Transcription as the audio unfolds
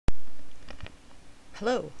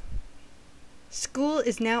Hello. School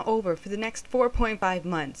is now over for the next 4.5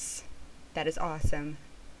 months. That is awesome.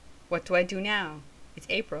 What do I do now? It's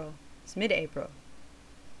April. It's mid-April.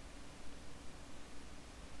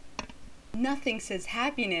 Nothing says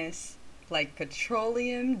happiness like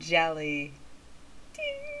petroleum jelly.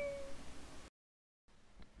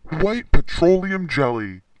 White petroleum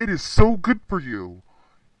jelly. It is so good for you.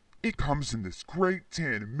 It comes in this great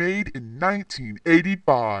tin made in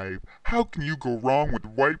 1985. How can you go wrong with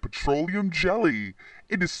white petroleum jelly?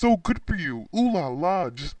 It is so good for you. Ooh la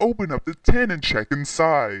la, just open up the tin and check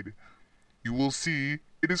inside. You will see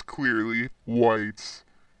it is clearly white.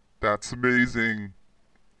 That's amazing.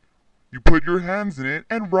 You put your hands in it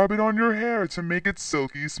and rub it on your hair to make it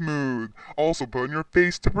silky smooth. Also put on your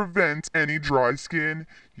face to prevent any dry skin.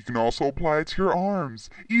 You can also apply it to your arms,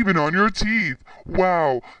 even on your teeth.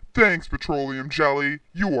 Wow, thanks petroleum jelly.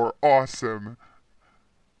 You are awesome.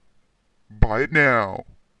 Buy it now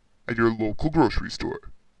at your local grocery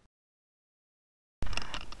store.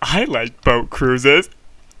 I like boat cruises.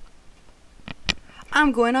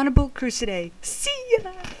 I'm going on a boat cruise today. See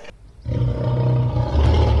ya!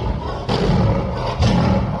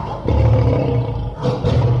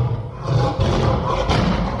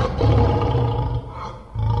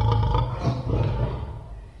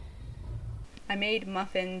 I made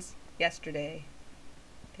muffins yesterday.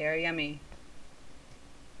 They are yummy.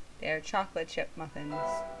 They are chocolate chip muffins.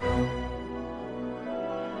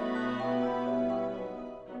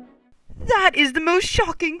 That is the most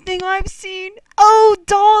shocking thing I've seen. Oh,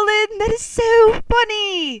 darling, that is so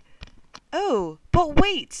funny. Oh, but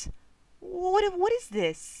wait. What is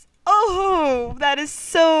this? Oh, that is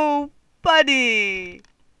so funny.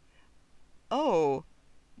 Oh,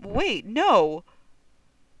 wait, no.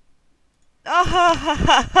 Ah ha ha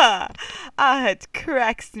ha ha! Ah, it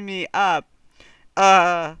cracks me up.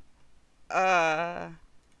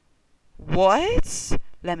 What?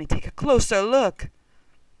 Let me take a closer look.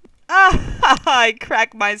 Ah ha ha! I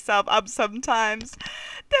crack myself up sometimes.